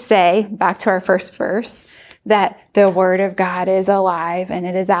 That's to say, back to our first verse, that the word of God is alive and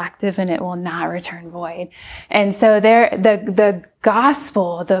it is active and it will not return void. And so the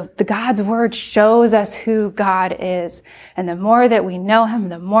gospel, the God's word shows us who God is. And the more that we know him,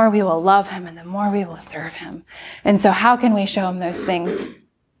 the more we will love him and the more we will serve him. And so how can we show him those things?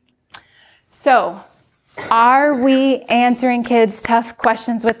 So are we answering kids' tough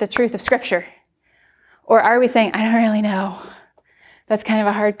questions with the truth of scripture? Or are we saying, I don't really know? That's kind of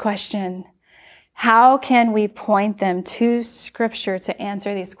a hard question. How can we point them to scripture to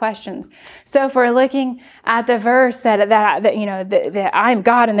answer these questions? So if we're looking at the verse that I'm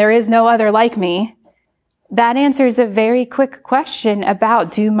God and there is no other like me, that answers a very quick question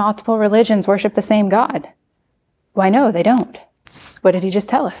about, do multiple religions worship the same God? Why no, they don't. What did he just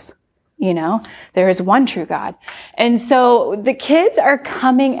tell us? There is one true God. And so the kids are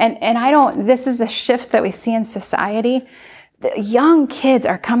coming and this is the shift that we see in society. The young kids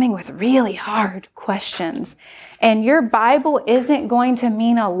are coming with really hard questions. And your Bible isn't going to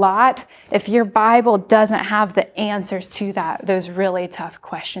mean a lot if your Bible doesn't have the answers to those really tough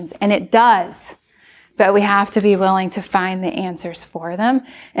questions. And it does. But we have to be willing to find the answers for them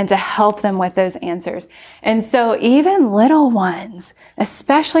and to help them with those answers. And so even little ones,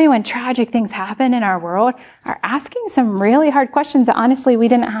 especially when tragic things happen in our world, are asking some really hard questions that honestly we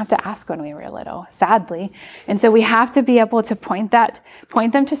didn't have to ask when we were little, sadly. And so we have to be able to point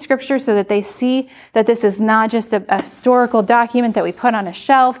them to scripture so that they see that this is not just a historical document that we put on a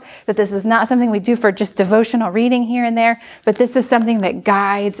shelf, that this is not something we do for just devotional reading here and there, but this is something that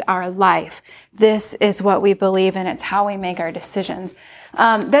guides our life. This is what we believe in. It's how we make our decisions.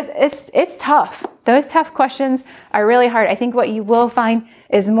 That it's tough. Those tough questions are really hard. I think what you will find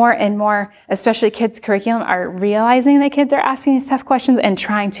is more and more, especially kids' curriculum, are realizing that kids are asking these tough questions and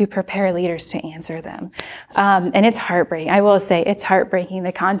trying to prepare leaders to answer them. And it's heartbreaking. I will say it's heartbreaking,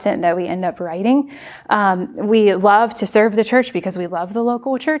 the content that we end up writing. We love to serve the church because we love the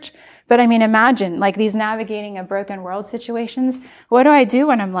local church. But I mean, imagine like these navigating a broken world situations. What do I do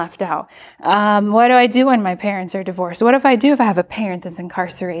when I'm left out? What do I do when my parents are divorced? What if I do if I have a parent that's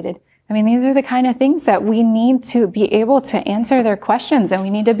incarcerated? I mean, these are the kind of things that we need to be able to answer their questions, and we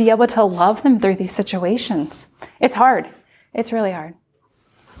need to be able to love them through these situations. It's hard. It's really hard.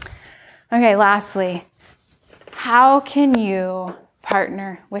 Okay, lastly, how can you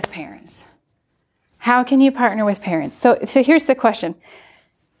partner with parents? How can you partner with parents? So here's the question.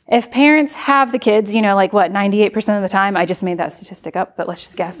 If parents have the kids, like what, 98% of the time, I just made that statistic up, but let's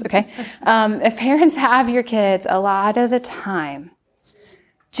just guess, okay? If parents have your kids, a lot of the time,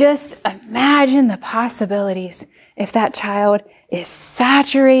 just imagine the possibilities if that child is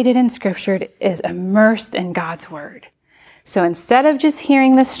saturated in Scripture, is immersed in God's Word. So instead of just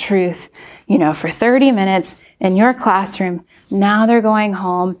hearing this truth, for 30 minutes in your classroom, now they're going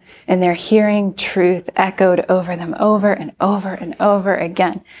home and they're hearing truth echoed over them over and over and over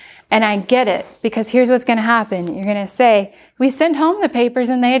again. And I get it, because here's what's going to happen. You're going to say, we send home the papers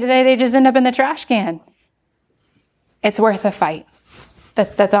and they just end up in the trash can. It's worth a fight.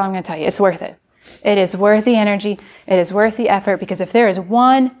 That's all I'm going to tell you. It's worth it. It is worth the energy. It is worth the effort, because if there is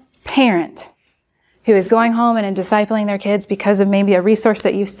one parent who is going home and discipling their kids because of maybe a resource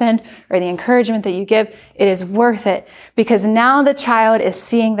that you send or the encouragement that you give, it is worth it, because now the child is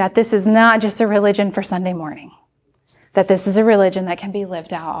seeing that this is not just a religion for Sunday morning, that this is a religion that can be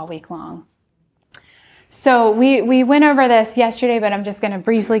lived out all week long. So we went over this yesterday, but I'm just going to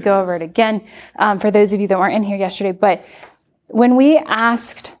briefly go over it again for those of you that weren't in here yesterday. But when we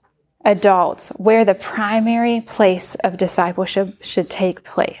asked adults where the primary place of discipleship should take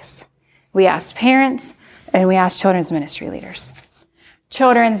place, we asked parents and we asked children's ministry leaders.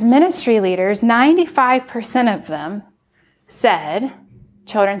 Children's ministry leaders, 95% of them said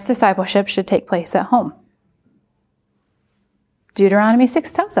children's discipleship should take place at home. Deuteronomy 6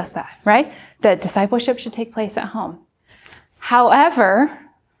 tells us that, right? That discipleship should take place at home. However,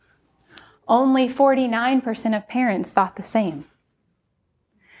 only 49% of parents thought the same.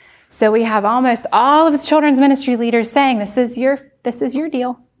 So we have almost all of the children's ministry leaders saying, this is your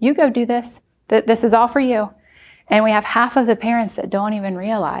deal. You go do this. This is all for you. And we have half of the parents that don't even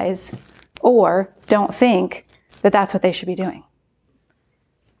realize or don't think that that's what they should be doing.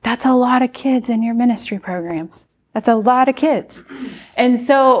 That's a lot of kids in your ministry programs. That's a lot of kids. And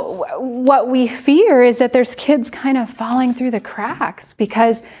so what we fear is that there's kids kind of falling through the cracks,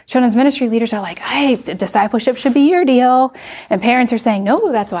 because children's ministry leaders are like, hey, discipleship should be your deal. And parents are saying,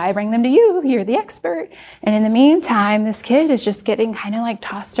 no, that's why I bring them to you. You're the expert. And in the meantime, this kid is just getting kind of like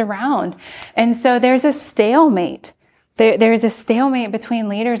tossed around. And so there's a stalemate. There's a stalemate between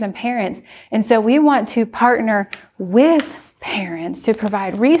leaders and parents. And so we want to partner with parents to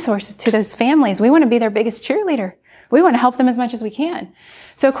provide resources to those families. We want to be their biggest cheerleader. We want to help them as much as we can.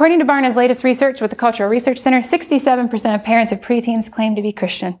 So according to Barna's latest research with the Cultural Research Center, 67% of parents of preteens claim to be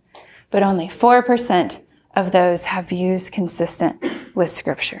Christian, but only 4% of those have views consistent with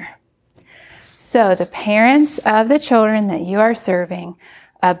Scripture. So the parents of the children that you are serving,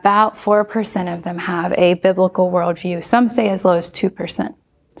 about 4% of them have a biblical worldview. Some say as low as 2%.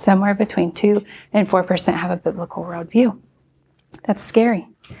 Somewhere between 2 and 4% have a biblical worldview. That's scary.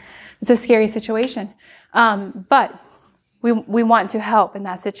 It's a scary situation. But we want to help in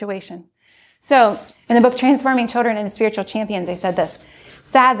that situation. So in the book, Transforming Children into Spiritual Champions, they said this: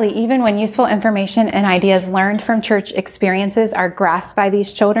 sadly, even when useful information and ideas learned from church experiences are grasped by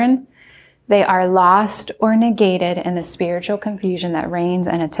these children, they are lost or negated in the spiritual confusion that reigns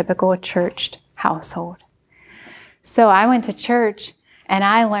in a typical church household. So I went to church and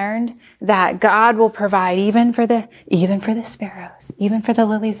I learned that God will provide even for the sparrows, even for the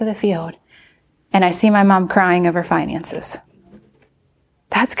lilies of the field. And I see my mom crying over finances.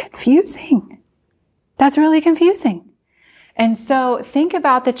 That's confusing. That's really confusing. And so think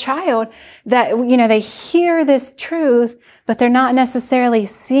about the child that, they hear this truth, but they're not necessarily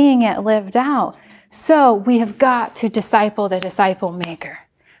seeing it lived out. So we have got to disciple the disciple maker.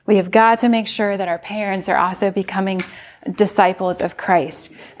 We have got to make sure that our parents are also becoming disciples of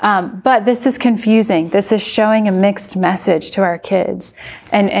Christ. But this is confusing. This is showing a mixed message to our kids.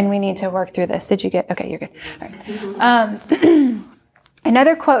 And we need to work through this. Did you get, okay, you're good. All right.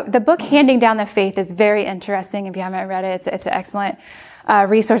 Another quote, the book Handing Down the Faith is very interesting. If you haven't read it, it's an excellent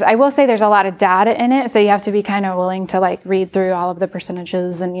resource. I will say there's a lot of data in it, so you have to be kind of willing to like read through all of the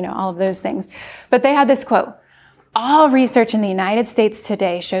percentages and, all of those things. But they had this quote: all research in the United States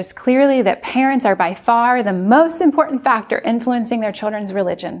today shows clearly that parents are by far the most important factor influencing their children's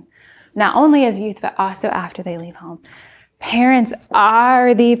religion, not only as youth, but also after they leave home. Parents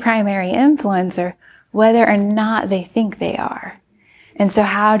are the primary influencer, whether or not they think they are. And so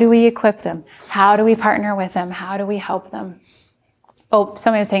how do we equip them? How do we partner with them? How do we help them? Oh,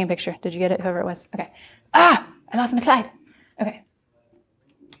 somebody was taking a picture. Did you get it? Whoever it was. Okay. I lost my slide. Okay.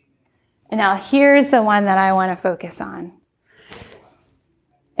 And now here's the one that I want to focus on.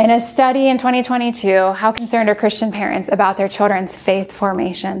 In a study in 2022, how concerned are Christian parents about their children's faith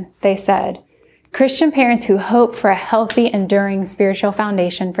formation? They said, Christian parents who hope for a healthy, enduring spiritual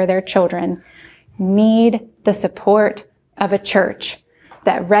foundation for their children need the support of a church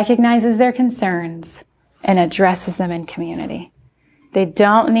that recognizes their concerns and addresses them in community. They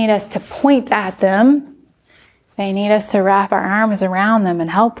don't need us to point at them. They need us to wrap our arms around them and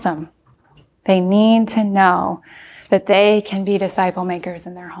help them. They need to know that they can be disciple makers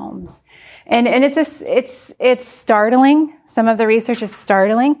in their homes. And it's startling. Some of the research is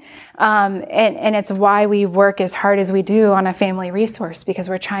startling. And it's why we work as hard as we do on a family resource, because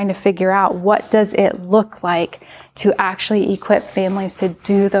we're trying to figure out what does it look like to actually equip families to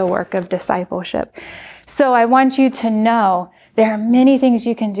do the work of discipleship. So I want you to know there are many things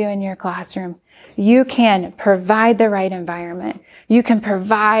you can do in your classroom. You can provide the right environment. You can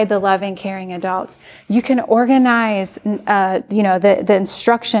provide the loving, caring adults. You can organize, the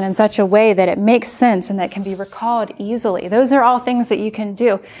instruction in such a way that it makes sense and that can be recalled easily. Those are all things that you can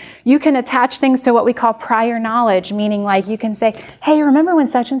do. You can attach things to what we call prior knowledge, meaning like you can say, hey, remember when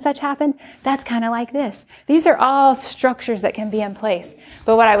such and such happened? That's kind of like this. These are all structures that can be in place.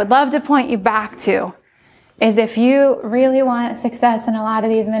 But what I would love to point you back to is if you really want success in a lot of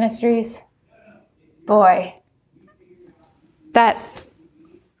these ministries, boy, that,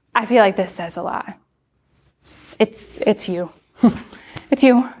 I feel like this says a lot. It's you. It's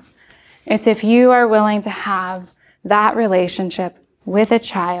you. It's if you are willing to have that relationship with a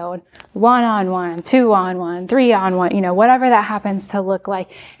child, 1-on-1, 2-on-1, 3-on-1, whatever that happens to look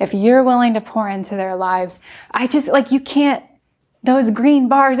like. If you're willing to pour into their lives, you can't, those green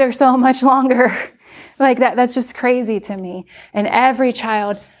bars are so much longer. Like that's just crazy to me. And every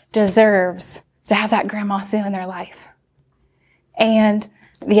child deserves to have that Grandma Sue in their life. And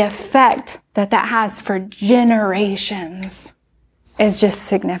the effect that has for generations is just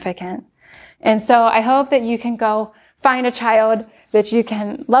significant. And so I hope that you can go find a child that you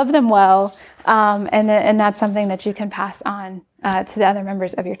can love them well, and that's something that you can pass on to the other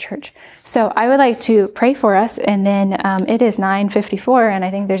members of your church. So I would like to pray for us, and then it is 9:54, and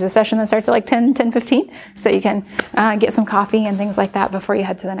I think there's a session that starts at like 10:15, so you can get some coffee and things like that before you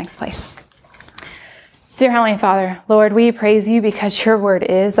head to the next place. Dear Heavenly Father, Lord, we praise you because your word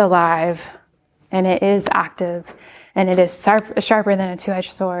is alive, and it is active, and it is sharper than a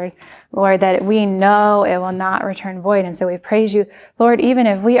two-edged sword. Lord, that we know it will not return void, and so we praise you. Lord, even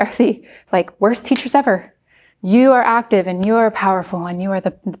if we are the worst teachers ever, you are active and you are powerful and you are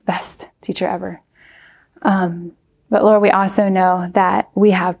the best teacher ever. But Lord, we also know that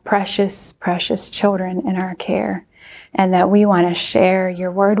we have precious, precious children in our care, and that we want to share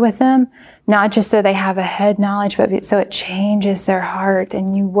your word with them, not just so they have a head knowledge, but so it changes their heart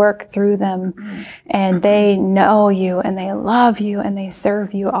and you work through them and they know you and they love you and they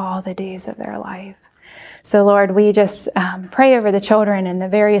serve you all the days of their life. So Lord, we just pray over the children and the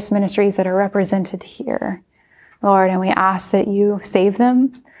various ministries that are represented here, Lord, and we ask that you save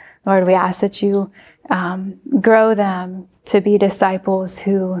them. Lord, we ask that you grow them to be disciples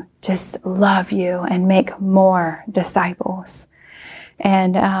who just love you and make more disciples.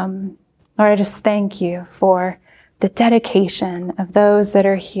 And Lord, I just thank you for the dedication of those that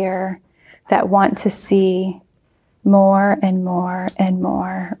are here that want to see more and more and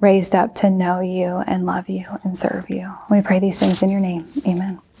more raised up to know you and love you and serve you. We pray these things in your name.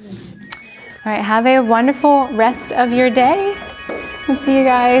 Amen. All right, have a wonderful rest of your day. We'll see you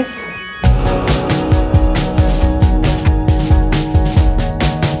guys.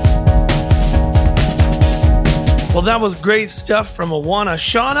 Well, that was great stuff from Awana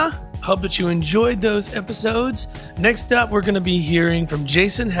Shawna. Hope that you enjoyed those episodes. Next up, we're going to be hearing from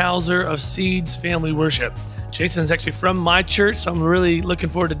Jason Hauser of Seeds Family Worship. Jason's actually from my church, so I'm really looking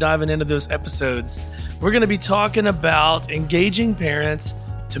forward to diving into those episodes. We're going to be talking about engaging parents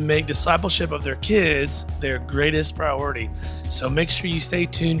to make discipleship of their kids their greatest priority. So make sure you stay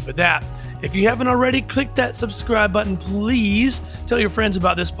tuned for that. If you haven't already, click that subscribe button. Please tell your friends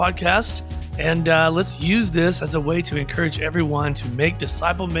about this podcast. And let's use this as a way to encourage everyone to make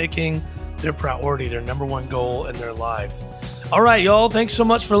disciple making their priority, their number one goal in their life. All right, y'all. Thanks so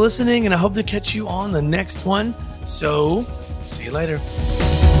much for listening, and I hope to catch you on the next one. So, see you later.